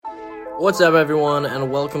What's up, everyone,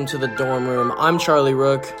 and welcome to the dorm room. I'm Charlie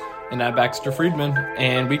Rook. And I'm Baxter Friedman,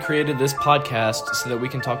 and we created this podcast so that we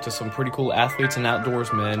can talk to some pretty cool athletes and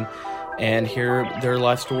outdoorsmen and hear their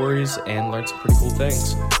life stories and learn some pretty cool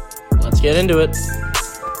things. Let's get into it.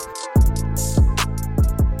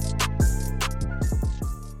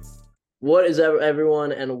 What is up,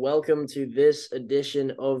 everyone, and welcome to this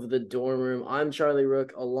edition of the dorm room. I'm Charlie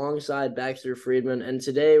Rook alongside Baxter Friedman, and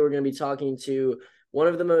today we're going to be talking to one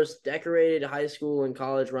of the most decorated high school and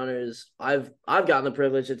college runners I've gotten the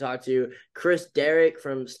privilege to talk to, Chris Derrick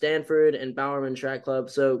from Stanford and Bowerman Track Club.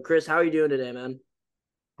 So, Chris, how are you doing today, man?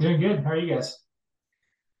 Doing good. How are you guys?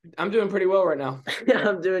 I'm doing pretty well right now.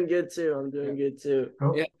 I'm doing good too.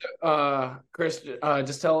 Cool. Yeah. Chris,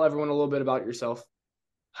 just tell everyone a little bit about yourself.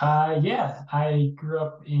 I grew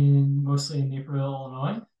up mostly in Naperville,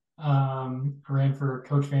 Illinois. I ran for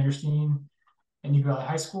Coach Vanderstein at New Valley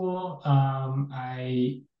High School.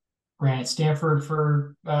 I ran at Stanford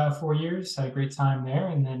for 4 years, had a great time there,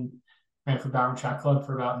 and then ran for Bowerman Track Club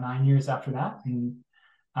for about 9 years after that. And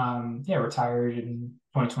retired in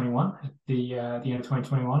 2021 at the end of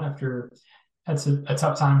 2021 after had a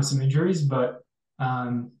tough time with some injuries, but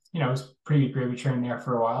it was pretty good gravy train there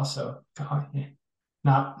for a while. So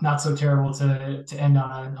not so terrible to end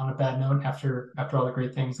on a bad note after all the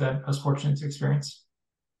great things that I was fortunate to experience.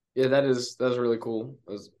 Yeah, that's really cool.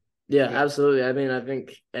 Yeah, absolutely. I mean, I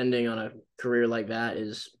think ending on a career like that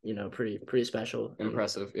is, pretty special.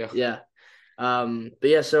 Impressive. Yeah. Yeah. But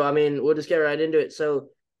yeah, so I mean, we'll just get right into it. So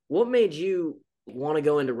what made you want to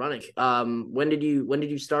go into running? When did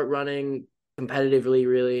you start running competitively,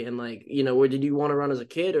 really? And or did you want to run as a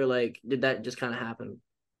kid, or did that just kind of happen?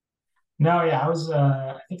 No, yeah,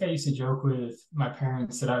 I think I used to joke with my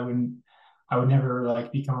parents that I would never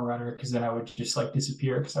become a runner because then I would just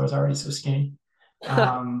disappear because I was already so skinny. So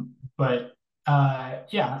Charlie, I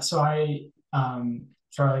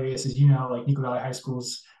guess as you know, New Valley High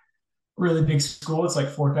School's a really big school. It's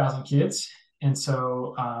 4,000 kids. And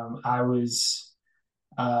so I was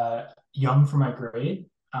young for my grade.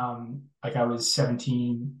 I was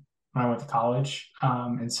 17 when I went to college.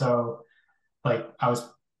 And so I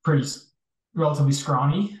was relatively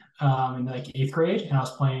scrawny in eighth grade, and I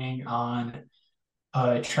was playing on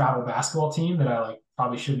a travel basketball team that I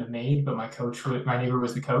probably shouldn't have made, but my neighbor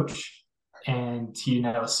was the coach, and he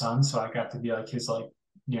didn't have a son, so I got to be his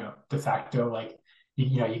de facto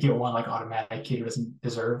you get one automatic kid who doesn't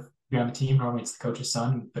deserve to be on the team. Normally it's the coach's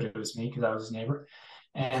son, but it was me because I was his neighbor.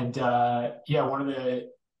 And one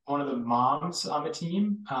of the moms on the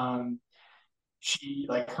team, she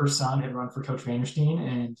her son had run for Coach Vanderstein,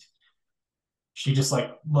 and she just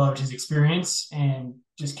loved his experience and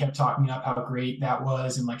just kept talking up how great that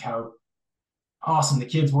was and how awesome the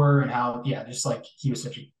kids were and how he was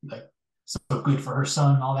such a so good for her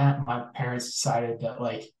son and all that. And my parents decided that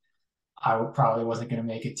probably wasn't going to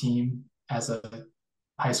make a team as a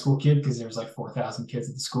high school kid because there was 4,000 kids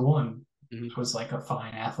at the school, and it was a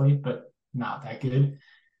fine athlete but not that good.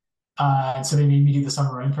 And so they made me do the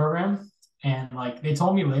summer running program, and they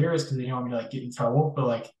told me later is because they didn't want me to get in trouble,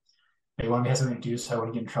 but they wanted me to have something to do so I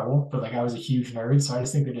wouldn't get in trouble. But I was a huge nerd, so I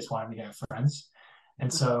just think they just wanted me to have friends.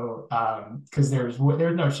 And so because there's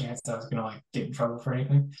no chance I was gonna get in trouble for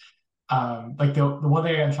anything. The one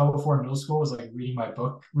thing I got in trouble for in middle school was reading a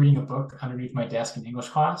book underneath my desk in English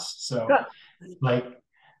class. So I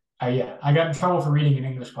got in trouble for reading in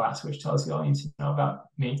English class, which tells you all you need to know about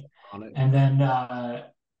me. And then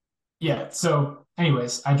so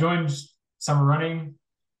anyways, I joined summer running.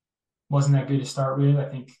 Wasn't that good to start with, I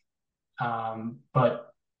think.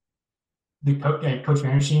 But the Coach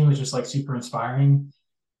Vanderstein was just super inspiring.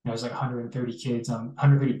 It was 130 kids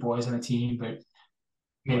 130 boys on the team, but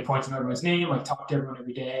made a point to know everyone's name, talked to everyone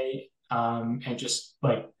every day, and just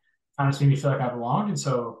kind of made me feel like I belonged. And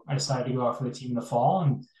so I decided to go out for the team in the fall,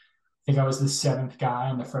 and I think I was the 7th guy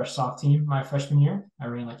on the fresh soft team my freshman year. I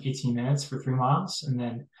ran 18 minutes for 3 miles, and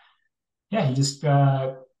then he just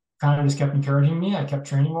kind of just kept encouraging me. I kept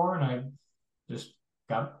training more, and I just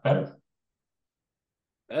got better.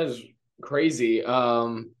 That is crazy.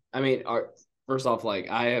 First off,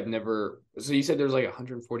 I have never. So you said there's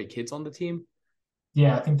 140 kids on the team?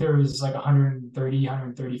 Yeah, I think there was 130,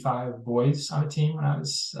 135 boys on the team when I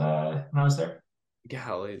was there.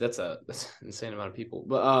 Golly, that's an insane amount of people.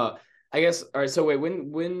 But I guess all right. So wait,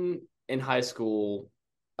 when in high school,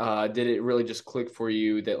 did it really just click for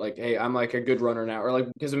you that hey, I'm a good runner now, or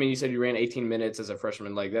because you said you ran 18 minutes as a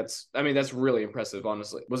freshman, that's really impressive,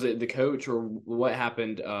 honestly. Was it the coach, or what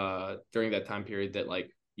happened during that time period that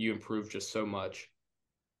you improved just so much?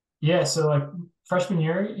 Yeah, so freshman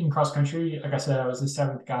year in cross country, like I said, I was the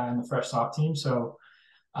 7th guy on the fresh soft team. So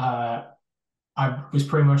I was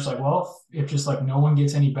pretty much like, well, if just like no one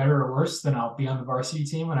gets any better or worse, then I'll be on the varsity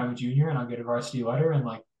team when I'm a junior and I'll get a varsity letter. And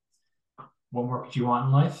like, what more could you want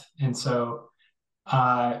in life? And so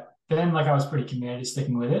then like I was pretty committed to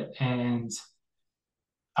sticking with it. And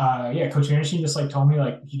yeah, Coach Anderson just like told me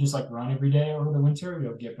like if you just like run every day over the winter,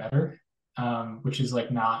 you'll get better. Which is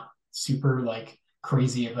like not super like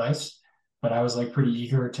crazy advice, but I was like pretty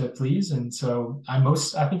eager to please. And so I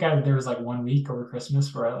think there was like 1 week over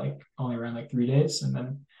Christmas where I like only ran like 3 days, and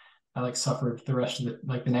then I like suffered the rest of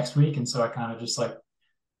the next week. And so I kind of just like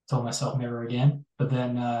told myself never again. But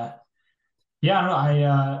then yeah, I don't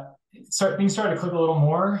know. Things started to click a little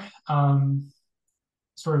more.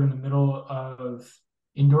 Sort of in the middle of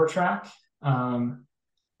indoor track.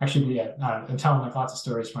 Actually, yeah, I'm telling like lots of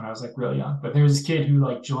stories when I was like really young. But there was this kid who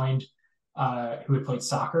like joined, who had played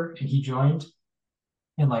soccer, and he joined,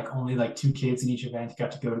 and like only like 2 kids in each event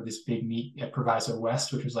got to go to this big meet at Proviso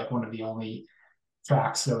West, which was like one of the only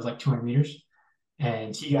tracks that was like 200 meters,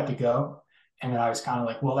 and he got to go. And then I was kind of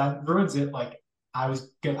like, well, that ruins it. Like I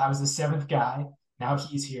was good. I was the 7th guy. Now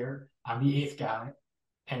he's here. I'm the 8th guy.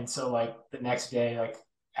 And so like the next day, like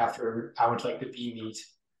after I went to like the B meet,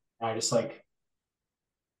 I just like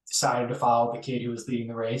decided to follow the kid who was leading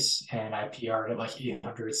the race, and I PR'd at like 800,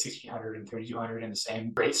 1600, and 3200 in the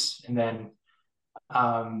same race. And then,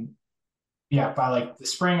 yeah, by like the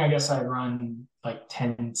spring, I guess I'd run like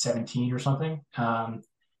 10:17 or something. And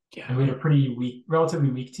we had a pretty weak, relatively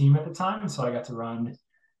weak team at the time. And so I got to run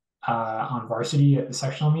on varsity at the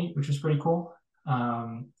sectional meet, which was pretty cool.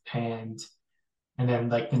 And then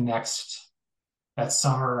like that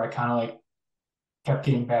summer, I kind of like kept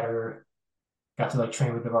getting better, got to like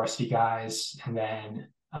train with the varsity guys. And then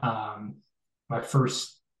my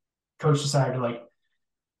first coach decided to like,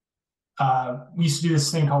 we used to do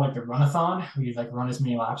this thing called like the runathon. We'd like run as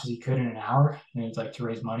many laps as you could in an hour, and it was like to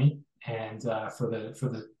raise money and for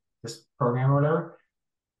this program or whatever.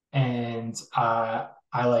 And I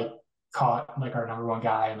like caught like our number one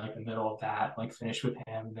guy in like the middle of that, like finished with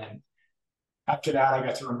him. And then after that, I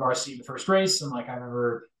got to run varsity the first race. And like I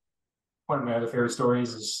remember one of my other favorite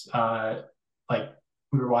stories is like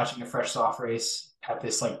we were watching a fresh soft race at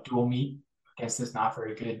this like dual meet against this not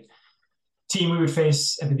very good team we would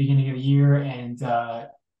face at the beginning of the year. And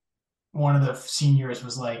one of the seniors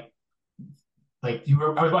was I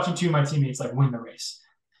was watching 2 of my teammates like win the race.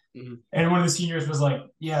 Mm-hmm. And one of the seniors was like,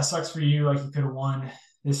 yeah, sucks for you. Like you could have won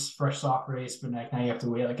this fresh soft race, but now you have to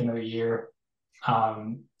wait like another year.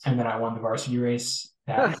 And then I won the varsity race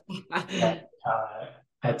that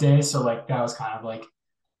day. So like that was kind of like,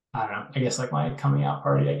 I don't know, I guess like my coming out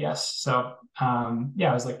party, I guess. So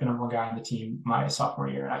yeah, I was like the number one guy on the team my sophomore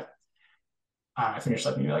year. And I finished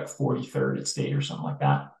like maybe like 43rd at state or something like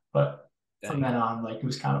that. But from then on, like it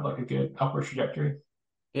was kind of like a good upward trajectory.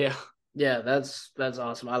 Yeah. Yeah, that's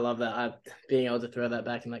awesome. I love that. Being able to throw that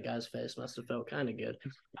back in that guy's face must have felt kind of good.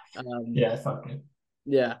 Yeah, it felt good.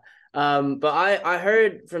 Yeah. But I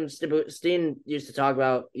heard from Steen used to talk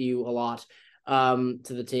about you a lot to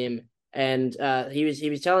the team, and he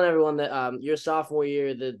was telling everyone that your sophomore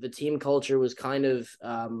year the team culture was kind of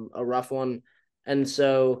a rough one, and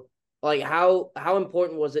so like how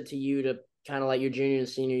important was it to you to kind of like your junior and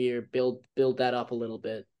senior year build that up a little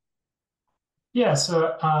bit? Yeah,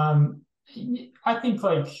 so I think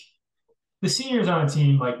like the seniors on the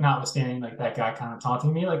team, like notwithstanding like that guy kind of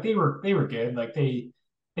taunting me, like they were good. Like they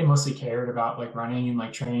mostly cared about like running and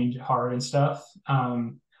like trained hard and stuff.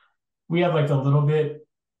 We had like a little bit,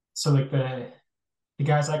 so like the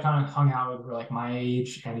guys I kind of hung out with were like my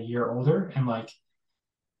age and a year older, and like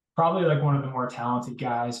probably like one of the more talented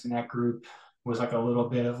guys in that group was like a little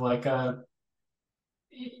bit of like a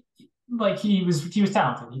like he was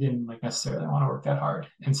talented. He didn't like necessarily want to work that hard.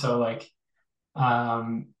 And so like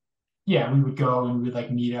yeah, we would go and we'd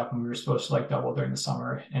like meet up, and we were supposed to like double during the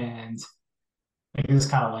summer. And like it was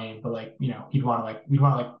kind of lame, but like, you know, we'd want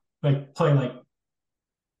to like play like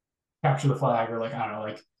capture the flag or like I don't know,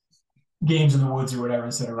 like games in the woods or whatever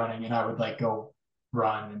instead of running. And I would like go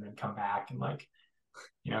run and then come back and like,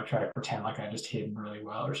 you know, try to pretend like I just hid really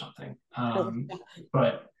well or something.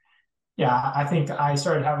 But yeah, I think I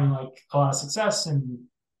started having like a lot of success, and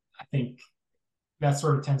I think that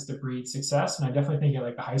sort of tends to breed success. And I definitely think at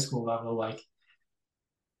like the high school level, like,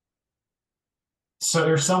 so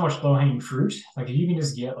there's so much low hanging fruit. Like if you can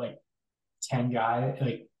just get like 7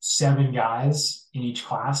 guys in each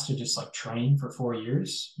class to just like train for 4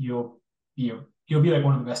 years, you'll be like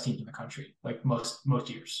one of the best teams in the country. Like most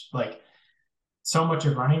years, like so much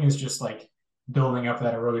of running is just like building up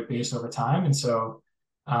that aerobic base over time. And so,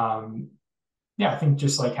 yeah, I think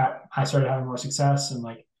just like I started having more success, and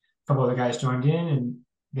like a couple other guys joined in, and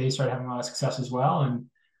they started having a lot of success as well, and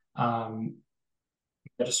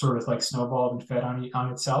that just sort of like snowballed and fed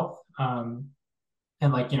on itself. And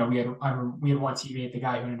like we had one teammate, the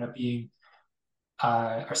guy who ended up being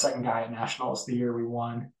our second guy at nationals the year we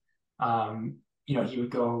won. He would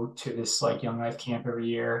go to this like young life camp every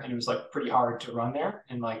year, and it was like pretty hard to run there,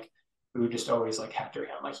 and like we would just always like hector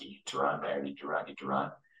him, like, you need to run there, need to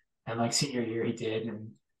run. And like senior year he did,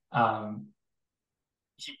 and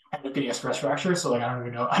he ended up getting a stress fracture. So like I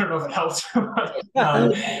don't know if it helps,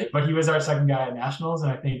 but he was our second guy at nationals,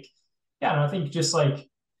 and I think, yeah, and I think just like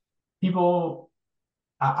people,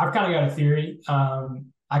 I've kind of got a theory.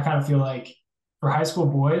 I kind of feel like for high school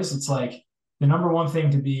boys, it's like the number one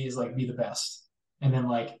thing to be is like be the best, and then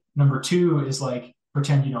like number two is like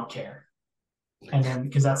pretend you don't care, and then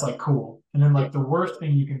because that's like cool, and then like the worst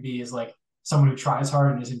thing you can be is like someone who tries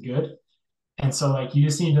hard and isn't good. And so like you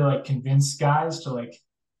just need to like convince guys to like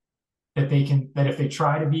that if they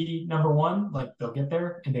try to be number one, like they'll get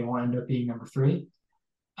there and they won't end up being number three.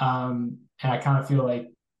 And I kind of feel like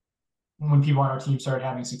when people on our team started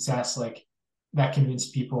having success, like that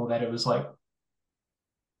convinced people that it was like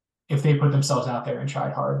if they put themselves out there and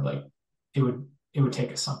tried hard, like it would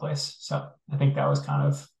take us someplace. So I think that was kind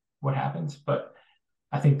of what happened. But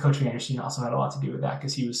I think Coach Anderson also had a lot to do with that,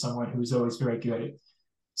 because he was someone who was always very good at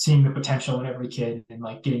seeing the potential in every kid and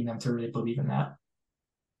like getting them to really believe in that.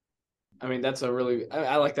 I mean, that's a really,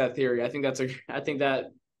 I like that theory. I think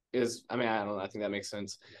that is, I mean, I don't know. I think that makes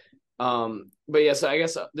sense. But yeah, so I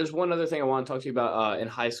guess there's one other thing I want to talk to you about in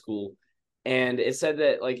high school. And it said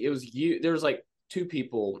that like, it was there was like two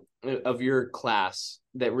people of your class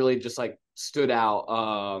that really just like stood out.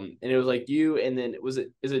 And it was like you, and then is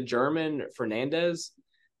it German Fernandez?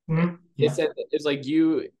 Mm-hmm. Yeah. It said it's like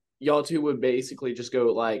y'all two would basically just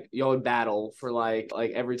go like y'all would battle for like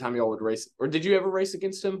every time y'all would race. Or did you ever race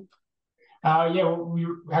against him? Yeah, we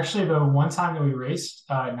actually, the one time that we raced,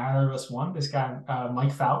 neither of us won. This guy,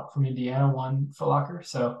 Mike Fout from Indiana, won Foot Locker.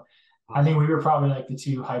 So I think we were probably like the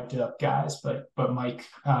two hyped up guys, but Mike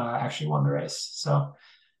actually won the race. So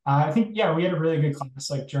I think, yeah, we had a really good class.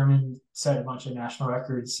 Like German set a bunch of national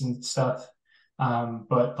records and stuff.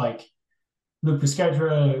 But like Luke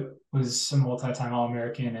Peskedra was a multi-time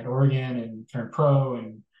All-American at Oregon and turned pro,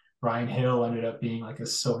 and Ryan Hill ended up being like a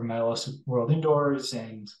silver medalist at World Indoors,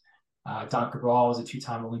 and Don Cabral was a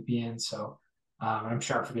two-time Olympian. So I'm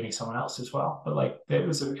sure I'm forgetting someone else as well. But like it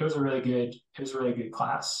was a really good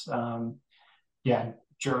class. Yeah,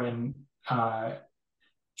 German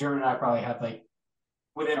and I probably had like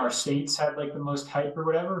within our states had like the most hype or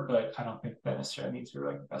whatever, but I don't think that necessarily means we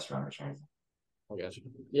were like the best runners or anything. I got you.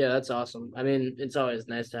 Yeah, that's awesome. I mean, it's always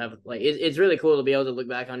nice to have like it's really cool to be able to look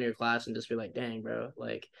back on your class and just be like, dang, bro,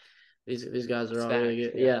 like these guys are all really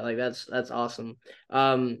good. Yeah, like that's awesome.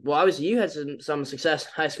 Well, obviously you had some success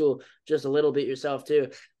in high school, just a little bit yourself too.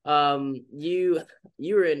 You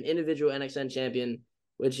were an individual NXN champion,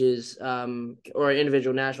 which is or an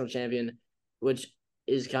individual national champion, which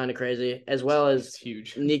is kind of crazy, as well as it's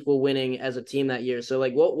huge. equal winning as a team that year. So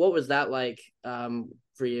like, what was that like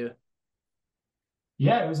for you?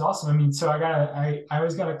 Yeah, it was awesome. I mean, so I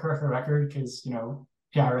always got to correct the record because, yeah,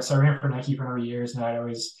 I ran for Nike for a number of years, and I'd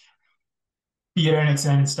always be at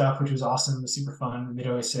NXN and stuff, which was awesome. It was super fun. They'd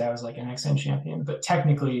always say I was like NXN champion, but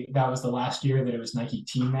technically that was the last year that it was Nike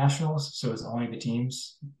team nationals. So it was only the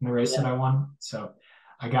teams in the race that I won. So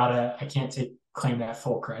I can't claim that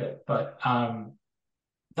full credit, but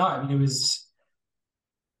no, I mean, it was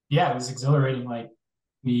exhilarating. Like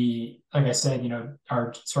I said,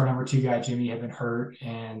 our number two guy, Jimmy, had been hurt,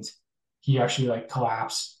 and he actually like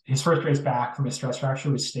collapsed. His first race back from a stress fracture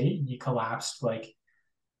was state, and he collapsed like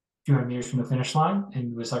 200 meters from the finish line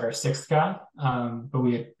and was like our sixth guy. But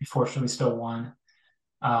we fortunately still won.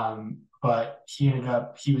 But he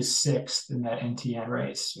was sixth in that NTN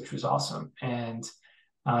race, which was awesome. And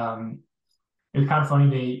it was kind of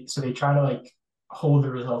funny. They try to like hold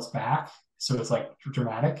the results back, so it's like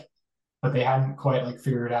dramatic, but they hadn't quite like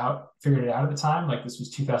figured it out at the time. Like this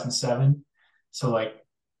was 2007, so like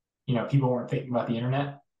people weren't thinking about the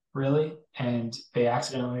internet really, and they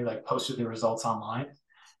accidentally like posted the results online.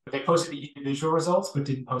 But they posted the individual results, but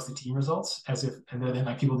didn't post the team results, and then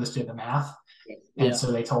like people just did the math, and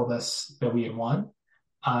so they told us that we had won,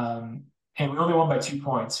 and we only won by 2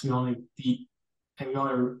 points. We only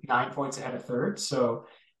were 9 points ahead of third, so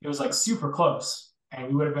it was like super close, and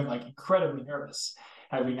we would have been like incredibly nervous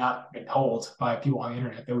had we not been told by people on the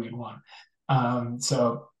internet that we had won.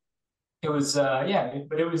 So it was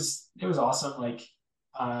but it was awesome. Like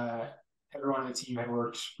everyone on the team had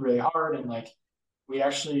worked really hard, and like we'd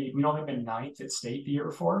only been ninth at state the year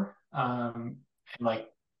before, and like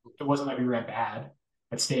it wasn't like we ran bad.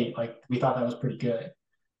 at state. Like we thought that was pretty good.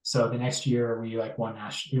 So the next year we like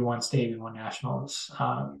we won state, we won nationals,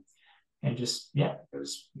 and just yeah, it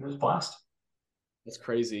was a blast. That's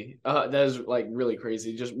crazy. That is like really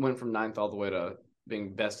crazy. Just went from ninth all the way to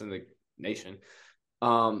being best in the nation.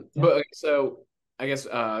 Yeah. But so I guess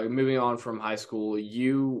moving on from high school,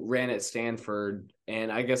 you ran at Stanford,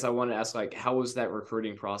 and I guess I want to ask like, how was that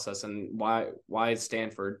recruiting process, and why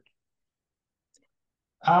Stanford?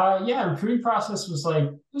 Yeah, recruiting process was like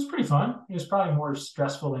it was pretty fun. It was probably more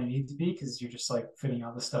stressful than it needed to be because you're just like fitting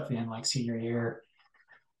all this stuff in like senior year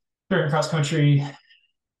during cross country.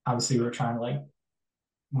 Obviously, we were trying to like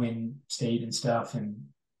win state and stuff and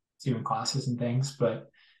doing classes and things. But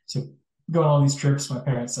so going on all these trips, my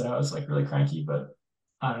parents said I was like really cranky, but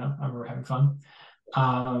I don't know. I remember having fun.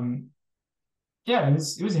 Um, yeah, it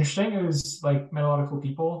was interesting. It was like met a lot of cool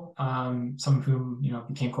people, some of whom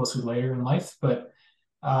became close with later in life. But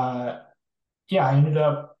uh, yeah, I ended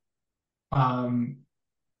up. I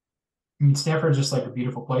mean, Stanford's just like a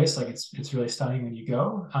beautiful place. Like it's really stunning when you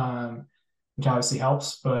go, which obviously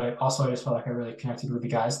helps. But also, I just felt like I really connected with the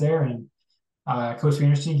guys there, and Coach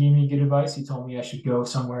Anderson gave me good advice. He told me I should go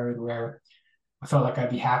somewhere where I felt like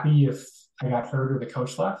I'd be happy if I got hurt or the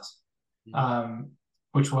coach left, um,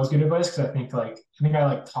 which was good advice because I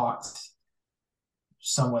like talked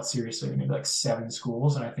somewhat seriously to maybe like 7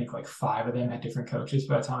 schools, and I think like 5 of them had different coaches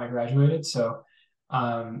by the time I graduated. So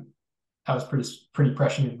um, that was pretty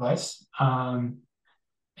prescient advice. And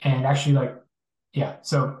actually, like yeah,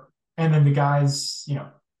 so and then the guys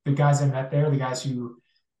I met there, the guys who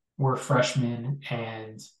were freshmen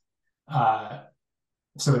and uh,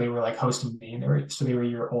 so they were like hosting me, and they were a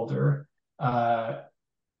year older. Uh,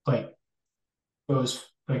 like those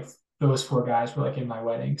like those 4 guys were like in my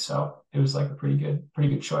wedding, so it was like a pretty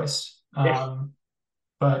good choice. Yeah.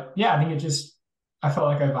 But yeah, I think I felt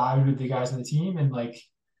like I vibed with the guys on the team, and like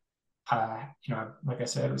like I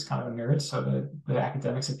said, it was kind of a nerd, so the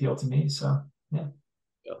academics appealed to me. So yeah.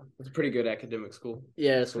 Yeah, it's a pretty good academic school.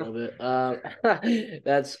 Yeah, it's a little bit.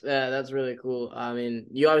 That's really cool. I mean,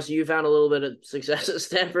 you found a little bit of success at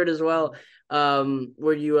Stanford as well.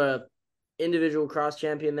 Were you a individual cross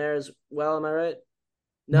champion there as well? Am I right?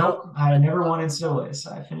 No. Nope, I never won NCAA's.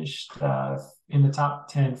 I finished in the top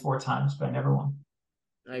 10 4 times, but I never won.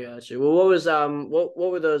 I got you. Well,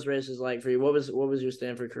 what were those races like for you? What was your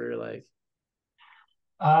Stanford career like?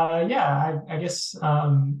 Yeah, I guess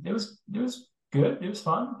it was good. It was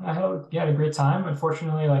fun. I had a great time.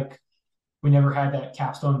 Unfortunately, like we never had that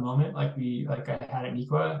capstone moment like I had at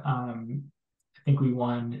Niqua. I think we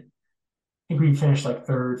won. I think we finished like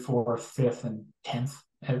third, fourth, fifth, and 10th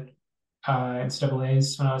at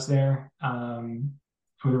NCAA's when I was there.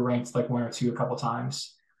 We were ranked like 1 or 2 a couple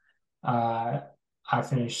times. Uh, I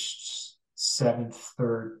finished seventh,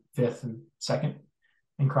 third, fifth, and second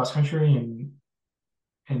in cross country, and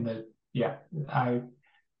in the yeah, I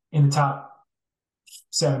in the top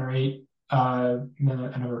 7 or 8 a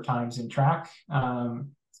number of times in track.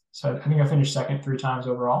 So I think I finished second 3 times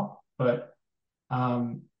overall. But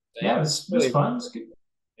yeah, it was Really? fun. It was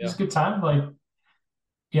Yeah. a good time. Like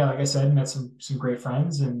yeah, like I said, met some great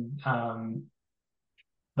friends, and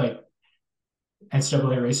like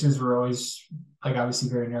NCAA races were always like obviously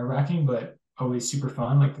very nerve wracking, but always super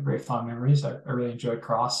fun. Like the very fond memories. I really enjoyed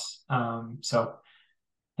cross. So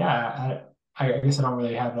yeah, I guess I don't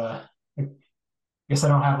really have I guess I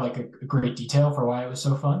don't have like a great detail for why it was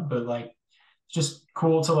so fun, but like it's just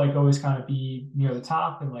cool to like always kind of be near the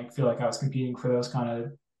top and like feel like I was competing for those kind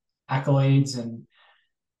of accolades, and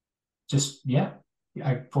just yeah.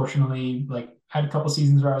 I fortunately like had a couple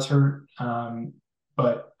seasons where I was hurt,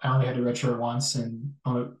 but I only had to redshirt once and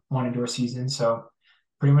only one indoor season, so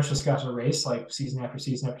pretty much just got to race like season after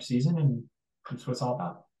season after season, and that's what it's all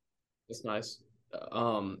about. That's nice.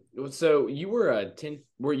 So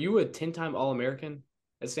were you a 10-time All-American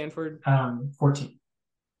at Stanford? 14.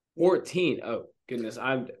 14. Oh, goodness.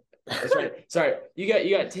 That's right. Sorry. You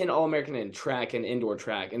got 10 All-American in track and indoor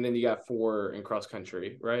track, and then you got 4 in cross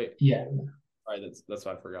country, right? Yeah. All right, that's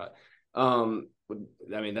what I forgot. I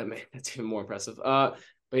mean that's even more impressive. But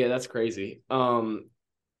yeah, that's crazy. And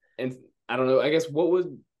I don't know, I guess what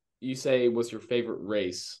would you say was your favorite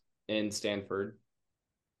race in Stanford?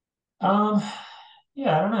 Um,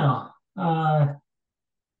 yeah, I don't know.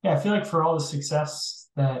 Yeah, I feel like for all the success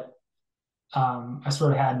that I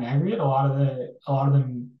sort of had in aggregate, a lot of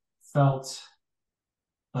them felt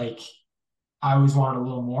like I always wanted a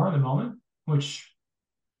little more in the moment, which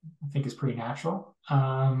I think is pretty natural.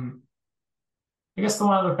 I guess the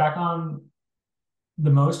one I look back on the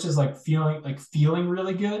most is like feeling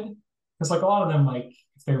really good. Because like a lot of them, like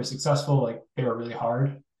if they were successful, like they were really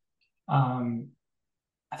hard. Um,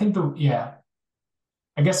 I think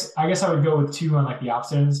I guess I would go with two on like the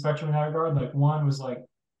opposite end of the spectrum in that regard. Like one was like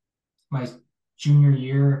my junior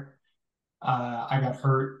year, I got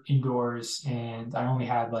hurt indoors and I only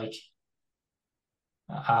had like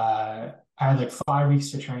I had like 5 weeks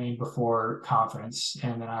to train before conference,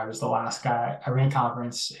 and then I was the last guy. I ran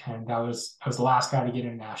conference, and I was the last guy to get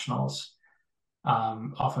into nationals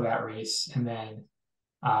off of that race. And then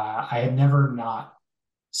I had never not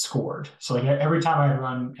scored. So like every time I had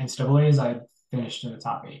run NCAA's, I had finished in the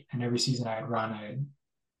top eight, and every season I had run, I had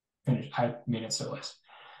finished. I had made NCAA's.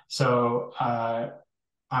 So I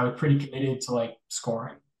was pretty committed to like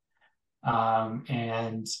scoring,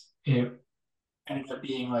 and it ended up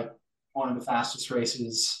being like one of the fastest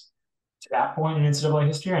races to that point in NCAA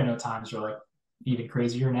history. I know times are like even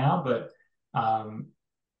crazier now, but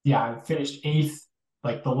yeah, I finished eighth,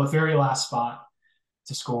 like the very last spot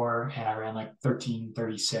to score, and I ran like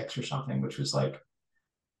 13:36 or something, which was like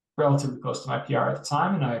relatively close to my PR at the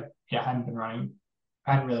time. And I hadn't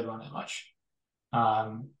really run that much in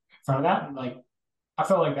front of that. And like, I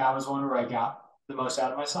felt like that was one where I got the most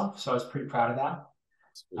out of myself. So I was pretty proud of that.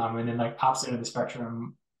 And then like opposite end of the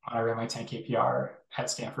spectrum, when I ran my 10K PR at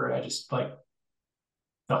Stanford, I just like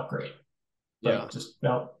felt great. Yeah. Like just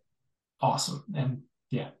felt awesome. And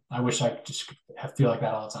yeah, I wish I could just feel like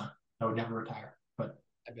that all the time. I would never retire, but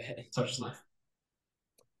I bet. such is life.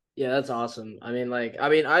 Yeah, that's awesome. I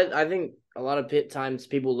think a lot of times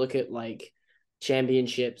people look at like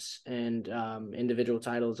championships and individual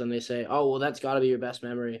titles and they say, "Oh, well, that's got to be your best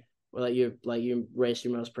memory or like your race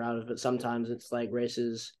you're most proud of." But sometimes it's like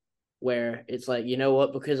races where it's like, you know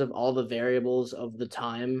what, because of all the variables of the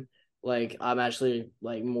time, like I'm actually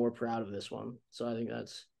like more proud of this one. So I think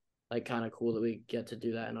that's like kind of cool that we get to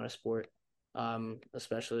do that in our sport,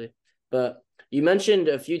 especially. But you mentioned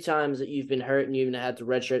a few times that you've been hurt and you even had to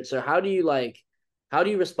redshirt. So how do you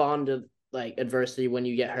respond to like adversity when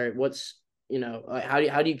you get hurt? What's like,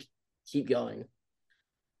 how do you keep going?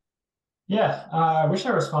 Yeah, I wish I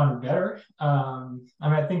responded better.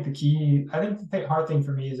 I think the hard thing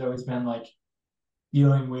for me has always been like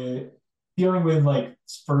dealing with dealing with like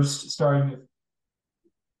first starting to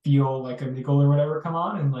feel like a nickel or whatever come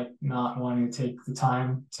on, and like not wanting to take the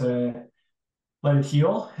time to let it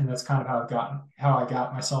heal. And that's kind of how I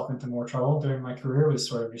got myself into more trouble during my career, was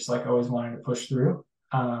sort of just like always wanting to push through.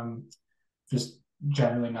 Um, just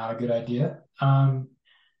generally not a good idea. And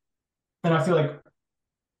I feel like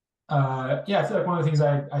I feel like one of the things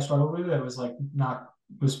I struggled with that was like not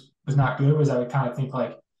was not good was I would kind of think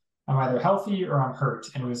like I'm either healthy or I'm hurt.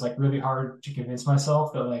 And it was like really hard to convince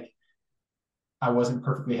myself that like I wasn't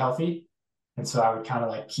perfectly healthy. And so I would kind of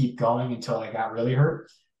like keep going until I got really hurt.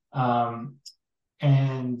 Um,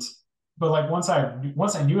 and but like once I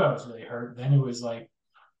knew I was really hurt, then it was like,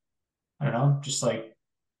 I don't know, just like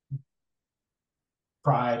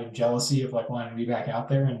pride and jealousy of like wanting to be back out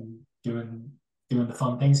there and doing the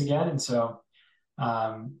fun things again. And so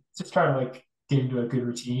just try to like get into a good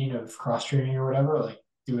routine of cross training or whatever, like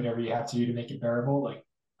do whatever you have to do to make it bearable. Like,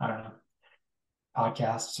 I don't know,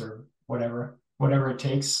 podcasts or whatever it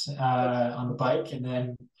takes on the bike. And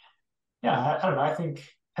then, yeah, I don't know. I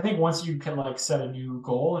think once you can like set a new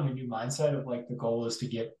goal and a new mindset of like the goal is to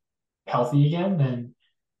get healthy again, then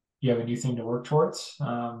you have a new thing to work towards.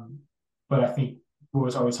 But I think what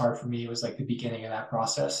was always hard for me was like the beginning of that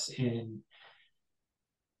process in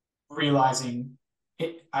realizing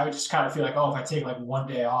it. I would just kind of feel like, oh, if I take like one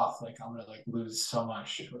day off, like I'm gonna like lose so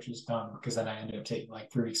much, which is dumb because then I ended up taking like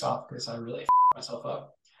 3 weeks off because I really myself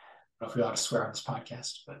up. I don't know if we ought to swear on this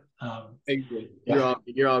podcast, but yeah,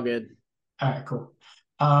 You're all good. all right, cool.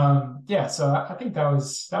 Yeah, so I think that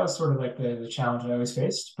was sort of like the challenge I always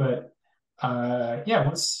faced. But yeah,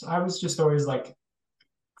 once I was just always like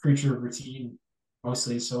creature of routine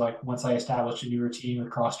mostly. So like once I established a new routine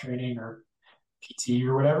with cross training or PT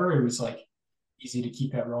or whatever, it was like easy to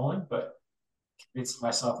keep that rolling. But convincing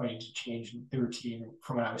myself I need to change the routine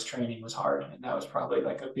from when I was training was hard, and that was probably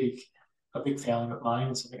like a big failing of mine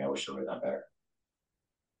and something I wish I would have done better.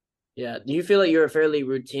 Yeah. Do you feel like you're a fairly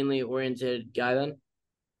routinely oriented guy then?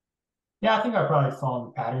 Yeah, I think I probably fall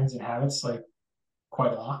into patterns and habits like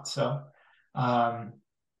quite a lot. So um,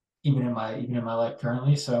 even in my life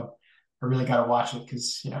currently. So I really got to watch it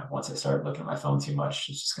because once I start looking at my phone too much,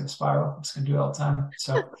 it's just going to spiral. I'm just going to do it all the time.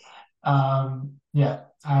 So yeah,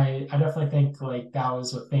 I definitely think like that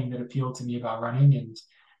was a thing that appealed to me about running, and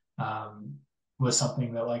um, was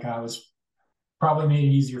something that like I was probably made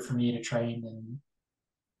it easier for me to train than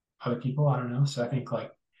other people. I don't know. So I think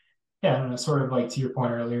like, yeah, I don't know, sort of like to your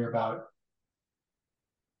point earlier about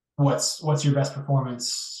what's your best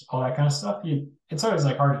performance, all that kind of stuff. It's always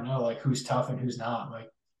like hard to know like who's tough and who's not. Like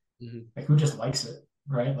Like who just likes it,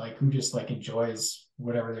 right? Like who just like enjoys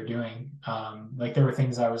whatever they're doing. Like there were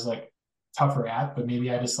things I was like tougher at, but maybe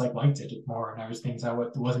I just like liked it more, and there was things I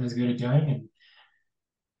wasn't as good at doing, and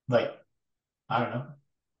like I don't know,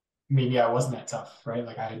 maybe I wasn't that tough, right?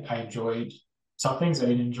 Like I enjoyed some things, I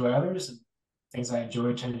didn't enjoy others, and things I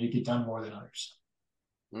enjoyed tended to get done more than others.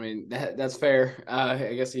 I mean, that's fair.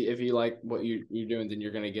 I guess if you like what you're doing, then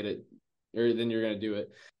you're gonna get it, or then you're gonna do it.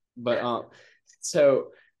 But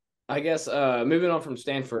so I guess moving on from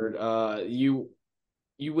Stanford, you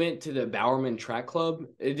went to the Bowerman Track Club.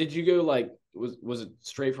 Did you go like was it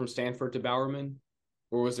straight from Stanford to Bowerman,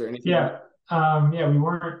 or was there anything? Yeah, yeah, we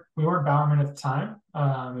weren't Bowerman at the time.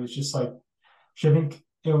 It was just like I think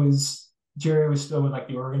it was Jerry was still with like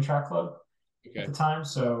the Oregon Track Club at Okay. the time,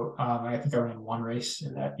 so I think I ran in one race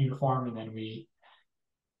in that uniform, and then we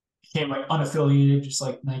became like unaffiliated, just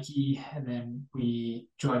like Nike, and then we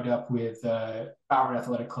joined up with Bowerman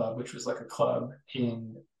Athletic Club, which was like a club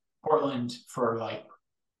in Portland for like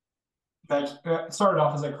that started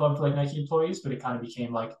off as a club for like Nike employees, but it kind of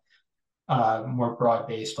became like more broad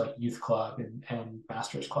based like youth club and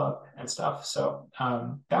masters club and stuff. So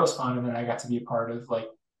that was fun. And then I got to be a part of like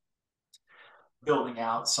building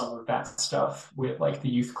out some of that stuff with like the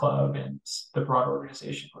youth club and the broad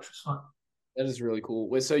organization, which was fun. That is really cool.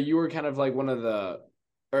 Wait, so you were kind of like one of the,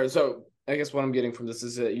 or so I guess what I'm getting from this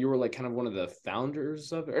is that you were like kind of one of the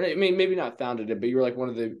founders of it. Or, I mean, maybe not founded it, but you were like one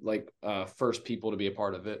of the like first people to be a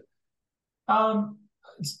part of it. Um,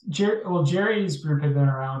 Jerry's group had been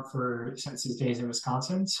around for since his days in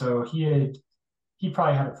Wisconsin, so he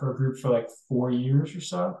probably had a pro group for like 4 years or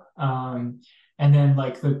so. And then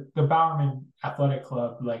like the Bowerman Athletic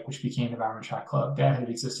Club, like which became the Bowerman Track Club, that had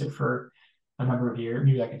existed for a number of years,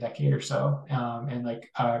 maybe like a decade or so. And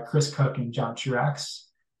like Chris Cook and John Truax,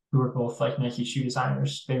 who were both like Nike shoe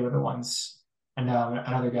designers, they were the ones. And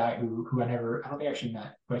another guy who I don't think I actually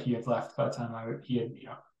met, but he had left by the time he had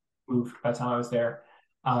moved by the time I was there.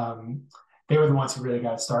 Um, they were the ones who really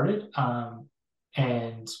got it started.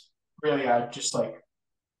 And really, I just like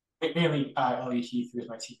mainly Elliot Heath, who was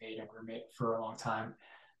my teammate and roommate for a long time,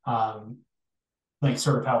 um, like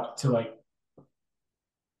sort of helped to like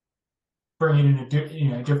bring it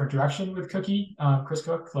in a different direction with Cookie, Chris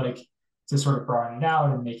Cook, like to sort of broaden it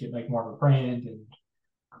out and make it like more of a brand and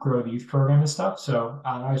grow the youth program and stuff. So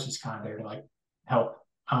I was just kind of there to like help.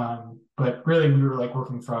 But really, we were like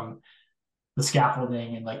working from the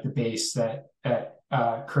scaffolding and like the base that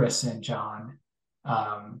Chris and John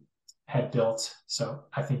had built. So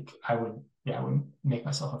I think I wouldn't make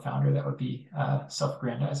myself a founder. That would be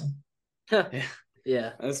self-aggrandizing.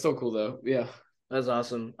 Yeah, That's still cool though. Yeah. that's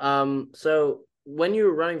awesome. So when you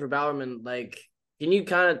were running for Bowerman, like, can you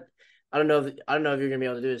kind of, I don't know if you're gonna be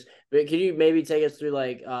able to do this, but can you maybe take us through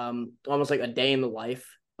like almost like a day in the life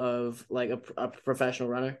of like a professional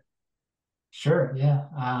runner? Sure. Yeah.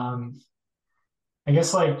 I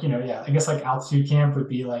guess like, yeah, I guess like altitude camp would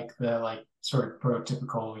be like the like sort of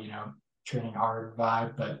prototypical, training hard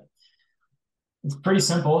vibe, but it's pretty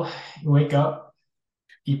simple. You wake up,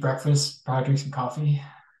 eat breakfast, probably drink some coffee,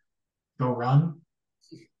 go run.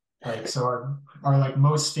 Like so our like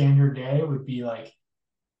most standard day would be like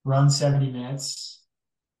run 70 minutes,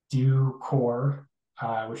 do core,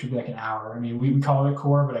 which would be like an hour. I mean, we call it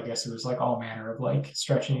core, but I guess it was like all manner of like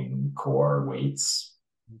stretching, core, weights,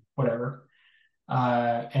 whatever.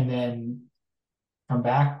 And then come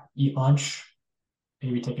back, eat lunch,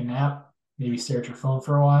 maybe take a nap, maybe stare at your phone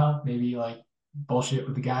for a while, maybe like bullshit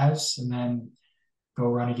with the guys, and then go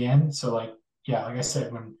run again. So like, yeah, like I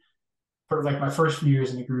said, when for like my first few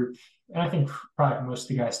years in the group, and I think probably most of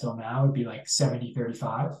the guys still now would be like 70,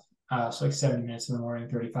 35. So like 70 minutes in the morning,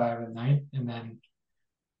 35 at night. And then,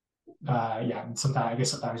 yeah, and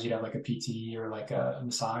sometimes you'd have like a PT or like a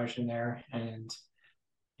massage in there and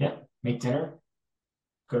yeah, make dinner,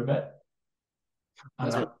 go to bed. I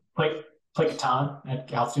don't That's know, play Catan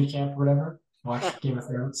at altitude camp or whatever, watch Game of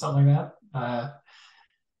Thrones, something like that.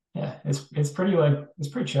 Yeah, it's pretty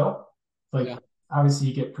chill. Like yeah. obviously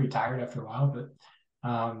you get pretty tired after a while, but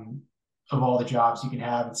of all the jobs you can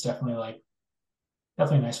have, it's definitely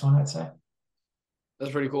a nice one, I'd say.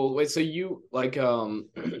 That's pretty cool. Wait, so you like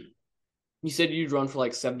you said you'd run for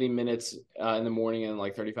like 70 minutes in the morning and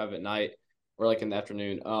like 35 at night or like in the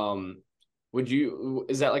afternoon.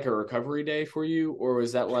 Is that like a recovery day for you, or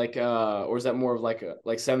is that like or is that more of like a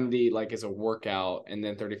like 70 like as a workout and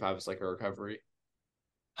then 35 is like a recovery?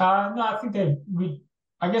 No, I think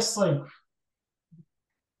I guess like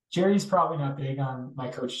Jerry's probably not big on my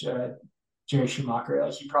coach, Jerry Schumacher.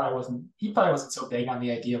 Like he probably wasn't so big on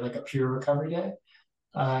the idea of like a pure recovery day.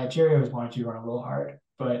 Jerry always wanted you to run a little hard,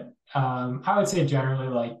 but I would say generally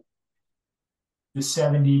like the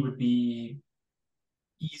 70 would be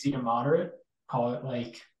easy to moderate. Call it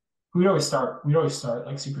like we'd always start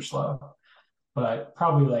like super slow, but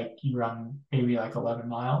probably like you run maybe like 11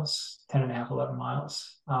 miles, 10 and a half, 11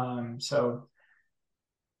 miles. So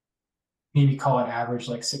maybe call it average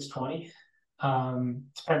like 620.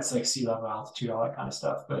 Depends like sea level altitude, all that kind of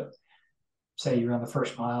stuff. But say you run the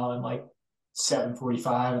first mile in like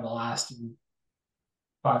 7:45 and the last in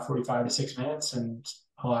 5:45 to 6 minutes, and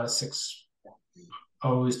a lot of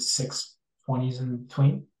 6:0s to 6:20s in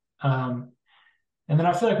between. And then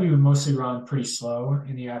I feel like we would mostly run pretty slow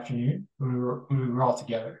in the afternoon when we were all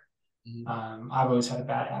together. I've always had a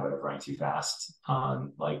bad habit of running too fast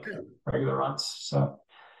on like regular runs, so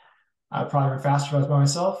I'd probably run faster if I was by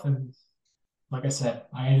myself. And like I said,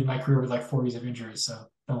 I ended my career with like 40s of injuries, so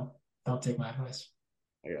don't take my advice.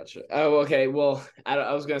 I gotcha. Oh, okay. Well,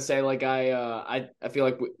 I was gonna say like I feel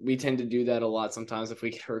like we tend to do that a lot sometimes if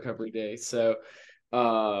we get a recovery day. So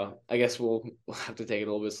I guess we'll have to take it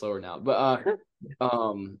a little bit slower now. But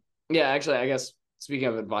yeah, actually, I guess speaking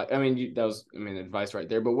of advice, I mean that was advice right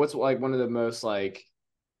there. But what's like one of the most like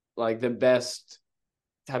the best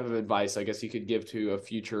type of advice I guess you could give to a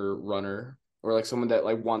future runner or like someone that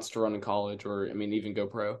like wants to run in college or even go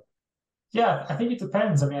pro? Yeah, I think it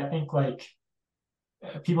depends. I think like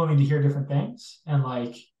people need to hear different things, and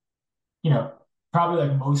like you know, probably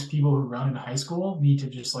like most people who run in high school need to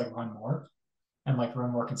just like run more and like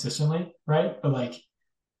run more consistently, right? But like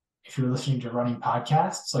if you're listening to running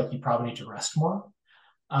podcasts, like you probably need to rest more.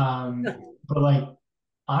 But like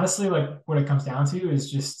honestly, like what it comes down to is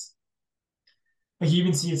just like you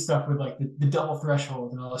even see it stuff with like the double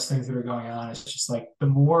threshold and all those things that are going on. It's just like the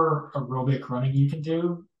more aerobic running you can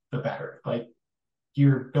do, the better. Like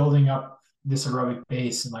you're building up this aerobic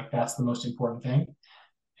base, and like that's the most important thing.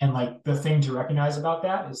 And like the thing to recognize about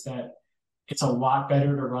that is that it's a lot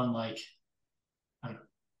better to run like I don't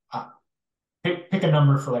know, pick a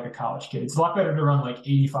number for like a college kid. It's a lot better to run like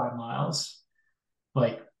 85 miles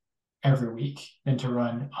like every week than to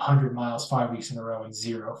run 100 miles 5 weeks in a row and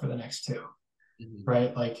zero for the next two,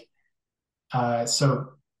 right? Like,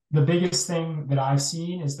 so the biggest thing that I've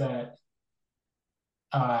seen is that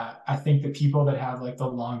I think the people that have like the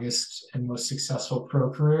longest and most successful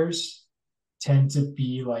pro careers tend to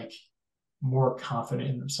be like more confident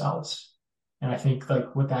in themselves. And I think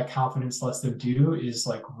like what that confidence lets them do is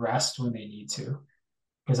like rest when they need to.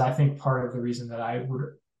 Because I think part of the reason that I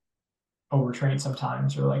would overtrain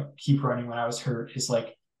sometimes or like keep running when I was hurt is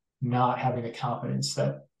like not having the confidence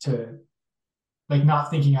that to like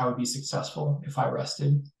not thinking I would be successful if I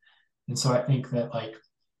rested. And so I think that like,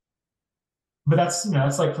 but that's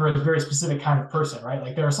that's like for a very specific kind of person, right?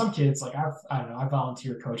 Like there are some kids like I don't know, I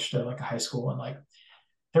volunteer coached at like a high school, and like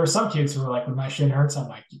there were some kids who were like, when my shin hurts, I'm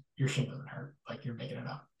like, your shin doesn't hurt, like you're making it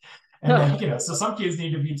up. And like so some kids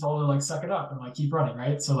need to be told to like suck it up and like keep running,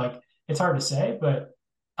 right? So like it's hard to say, but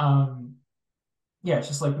yeah, it's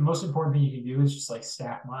just like the most important thing you can do is just like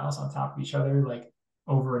stack miles on top of each other like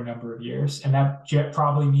over a number of years, and that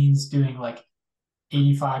probably means doing like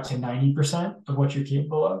 85 to 90% of what you're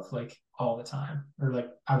capable of like all the time, or like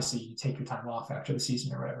obviously you take your time off after the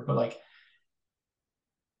season or whatever, but like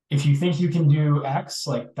if you think you can do X,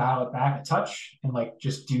 like dial it back a touch and like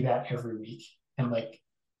just do that every week and like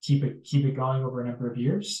keep it going over a number of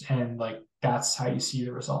years, and like that's how you see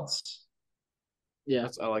the results. Yeah,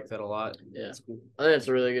 I like that a lot. Yeah, cool. I think that's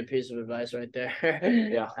a really good piece of advice right there.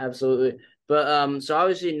 Yeah, absolutely. But so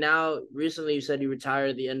obviously now recently you said you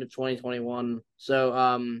retired at the end of 2021. So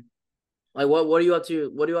like what are you up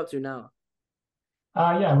to? What are you up to now?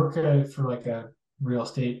 Yeah, I work for like a real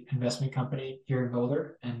estate investment company here in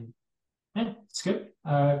Boulder, and yeah, it's good.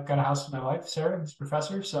 Got a house with my wife, Sarah, who's a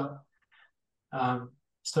professor, so um,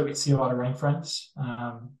 still get to see a lot of running friends.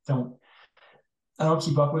 Don't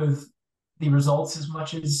keep up with the results as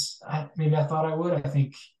much as maybe I thought I would. I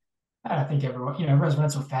think everyone's running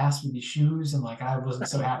so fast with these shoes, and like I wasn't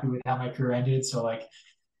so happy with how my career ended. So like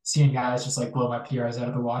seeing guys just like blow my PRs out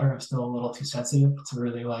of the water, I'm still a little too sensitive to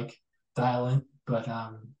really like dial in. But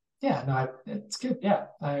yeah, no, it's good. Yeah,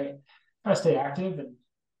 I try to stay active, and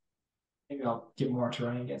maybe I'll get more into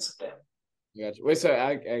running again someday. gotcha. Wait, so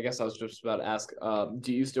I guess I was just about to ask,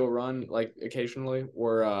 do you still run like occasionally,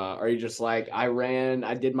 or are you just like I ran,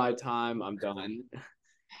 I did my time, I'm done?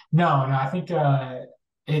 No, I think yeah,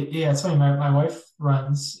 it's funny. My wife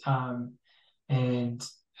runs, and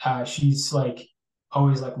she's like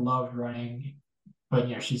always like loved running,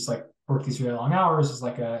 but she's like worked these really long hours as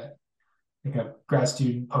like a grad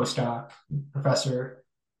student, postdoc, professor,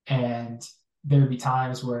 and there'd be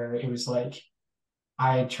times where it was like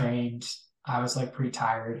I had trained, I was like pretty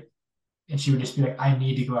tired, and she would just be like, I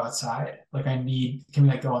need to go outside. Like can we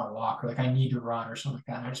like go on a walk, or like I need to run or something like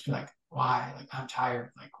that. And I'd just be like, why? Like I'm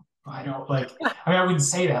tired. Like I don't like, I mean, I wouldn't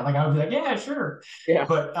say that. Like I would be like, yeah, sure. Yeah.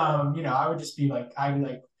 But I would just be like, I'd be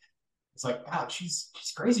like, it's like, wow, she's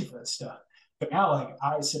crazy for this stuff. But now like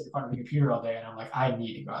I sit in front of the computer all day and I'm like, I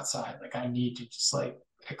need to go outside. Like I need to just like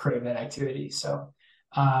crave that activity. So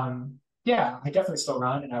yeah, I definitely still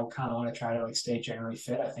run, and I would kind of want to try to like stay generally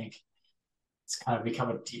fit. I think it's kind of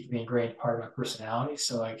become a deeply ingrained part of my personality.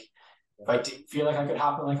 So like if I did feel like I could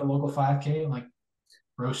hop in like a local 5K and like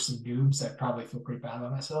roast some noobs, I'd probably feel pretty bad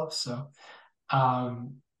about myself. So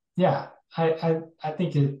um yeah, I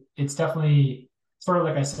think it's definitely sort of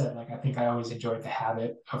like I said, like I think I always enjoyed the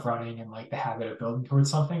habit of running and like the habit of building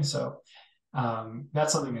towards something. So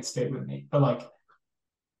that's something that stayed with me. But like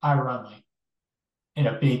I run like in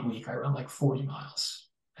a big week, I run like 40 miles.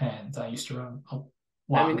 And I used to run a I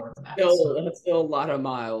lot mean, more than that. So that's still a lot of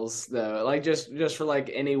miles though. Like just for like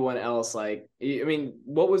anyone else, like I mean,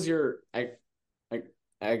 what was your I,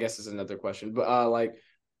 I guess is another question, but like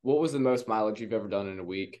what was the most mileage you've ever done in a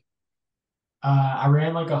week? I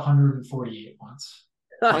ran like 148 once.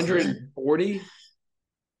 That's what I said. 140?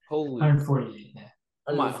 Holy 148. Yeah.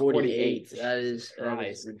 my 148. 48. That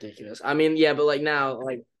is ridiculous. I mean, yeah, but like now,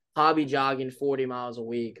 like hobby jogging 40 miles a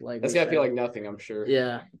week. Like That's we gotta feel said. like nothing, I'm sure.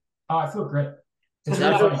 Yeah. Oh, I feel great. It's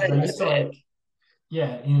really funny because I used to like,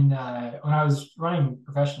 yeah, in when I was running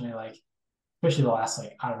professionally, like especially the last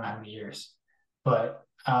like I don't know how many years, but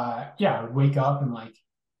yeah, I would wake up and like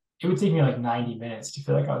it would take me like 90 minutes to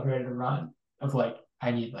feel like I was ready to run. Of like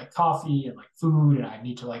I need like coffee and like food, and I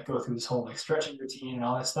need to like go through this whole like stretching routine and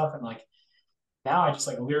all that stuff. And like now I just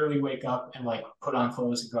like literally wake up and like put on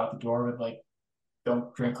clothes and go out the door with like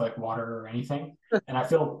don't drink like water or anything. And I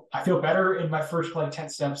feel better in my first like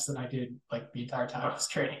 10 steps than I did like the entire time I was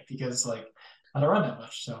training, because like I don't run that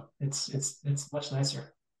much. So it's much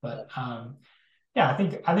nicer. But yeah, I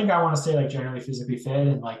think I want to stay like generally physically fit,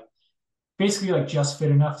 and like basically like just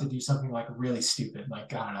fit enough to do something like really stupid.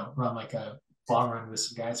 Like I don't know, run like a long run with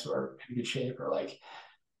some guys who are in good shape, or like,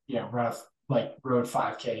 run a like road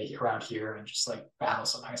 5K around here and just like battle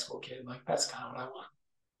some high school kid. Like that's kind of what I want.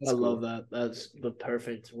 I love that. That's the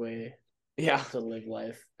perfect way Yeah. to live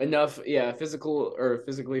life. Enough, yeah, physical or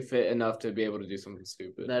physically fit enough to be able to do something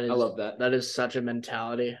stupid. That is I love that. That is such a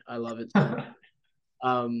mentality. I love it. Quickly,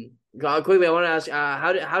 I want to ask,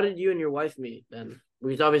 how did you and your wife meet then?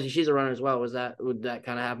 Because obviously she's a runner as well. Would that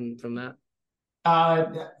kind of happen from that?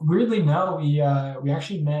 Weirdly, no. We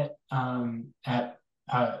actually met at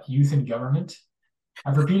youth and government.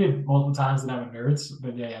 I've repeated multiple times that I'm a nerd,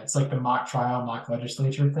 but yeah, it's like the mock trial, mock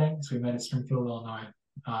legislature thing. So we met at Springfield, Illinois.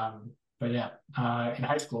 But yeah, in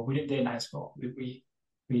high school, we didn't date in high school. We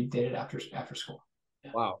dated after school.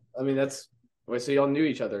 Yeah. Wow. I mean, that's wait, so y'all knew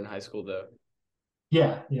each other in high school though.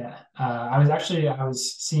 Yeah, yeah. I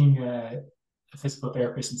was seeing a physical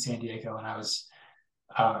therapist in San Diego, and I was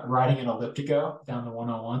riding an elliptico down the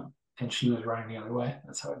 101, and she was running the other way.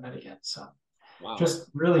 That's how I met again. So Wow. just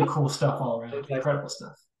really cool stuff all around. Incredible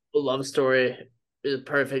stuff. A love story is a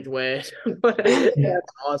perfect way. Yeah.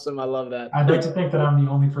 That's awesome. I love that. I'd like to think that I'm the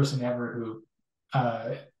only person ever who,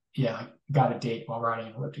 like got a date while riding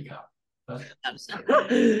an elliptico. But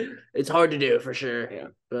it's hard to do for sure. Yeah.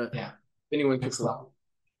 But yeah, Anyone could next level.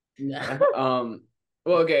 yeah. Well,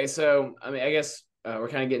 okay, so I mean, I guess we're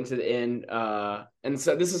kind of getting to the end. And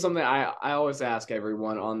so this is something I always ask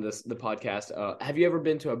everyone on the podcast. Have you ever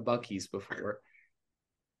been to a Buc-ee's before?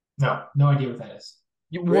 No idea what that is.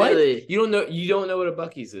 What? Really? You don't know what a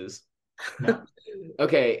Buc-ee's is? No.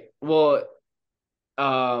 Okay. Well,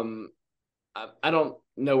 I don't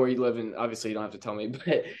know where you live, and obviously you don't have to tell me,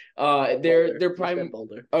 but they're prime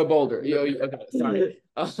Boulder. Oh, Boulder. Okay, sorry.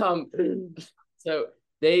 So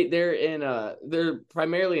they're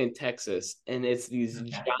primarily in Texas, and it's these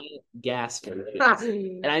giant gas stations.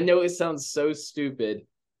 And I know it sounds so stupid,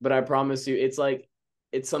 but I promise you, it's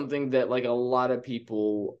something that like a lot of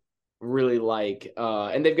people really like.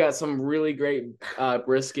 And they've got some really great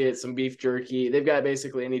brisket, some beef jerky. They've got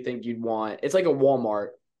basically anything you'd want. It's like a Walmart,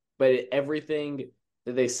 but everything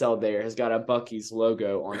that they sell there has got a Buc-ee's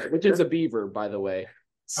logo on it, which is a beaver, by the way.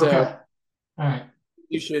 So Okay. All right.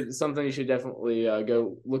 you should definitely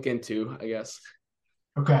go look into, I guess.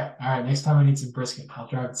 Okay. All right. Next time I need some brisket, I'll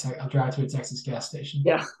drive to a Texas gas station.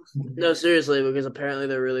 Yeah. No, seriously, because apparently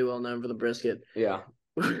they're really well known for the brisket. Yeah.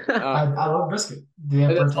 I love brisket. Do you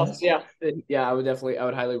have burnt ends? Yeah. I would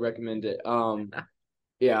highly recommend it.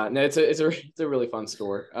 Yeah, no, it's a really fun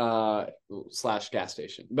store / gas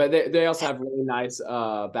station, but they also have really nice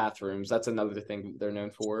bathrooms. That's another thing they're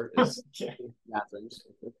known for is Okay. bathrooms.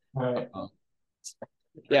 All right.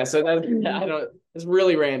 Yeah, so that I don't. It's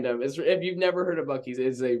really random. It's if you've never heard of Bucky's,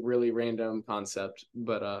 it's a really random concept.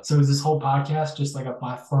 But So is this whole podcast just like a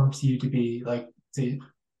platform to you to be to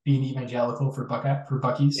be an evangelical for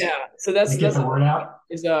Bucky's? yeah, so that's Like get that's the the word out?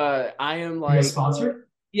 is I am Are you guys like sponsored?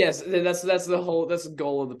 yes, that's the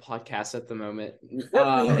goal of the podcast at the moment.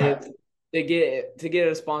 Okay. It's to get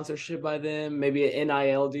a sponsorship by them, maybe an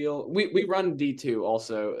NIL deal. We run D2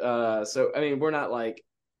 also. So I mean we're not like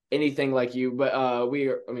anything like you, but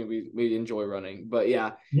we enjoy running. But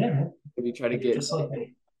yeah, Yeah, man. we try to You're get just like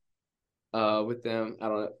me. with them. I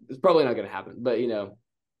don't know. It's probably not gonna happen, but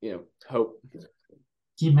hope.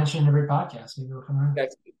 Keep mentioning every podcast. Maybe we'll come around.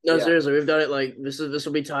 No, Yeah. seriously, we've done it like this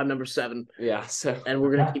will be time number 7, Yeah. So and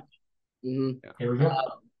we're gonna Okay. keep. Mhm. Here we go.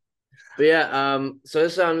 But yeah, so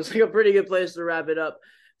this sounds like a pretty good place to wrap it up.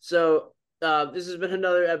 So this has been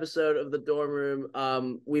another episode of the dorm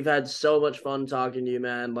room. We've had so much fun talking to you,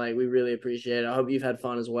 man. Like we really appreciate it. I hope you've had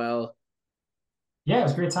fun as well. Yeah, it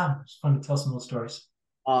was a great time. It was fun to tell some old stories.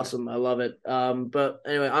 Awesome, I love it. But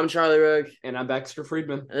anyway, I'm Charlie Rook, and I'm Baxter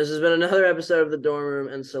Friedman. and this has been another episode of the dorm room,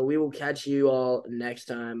 and so we will catch you all next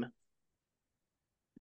time.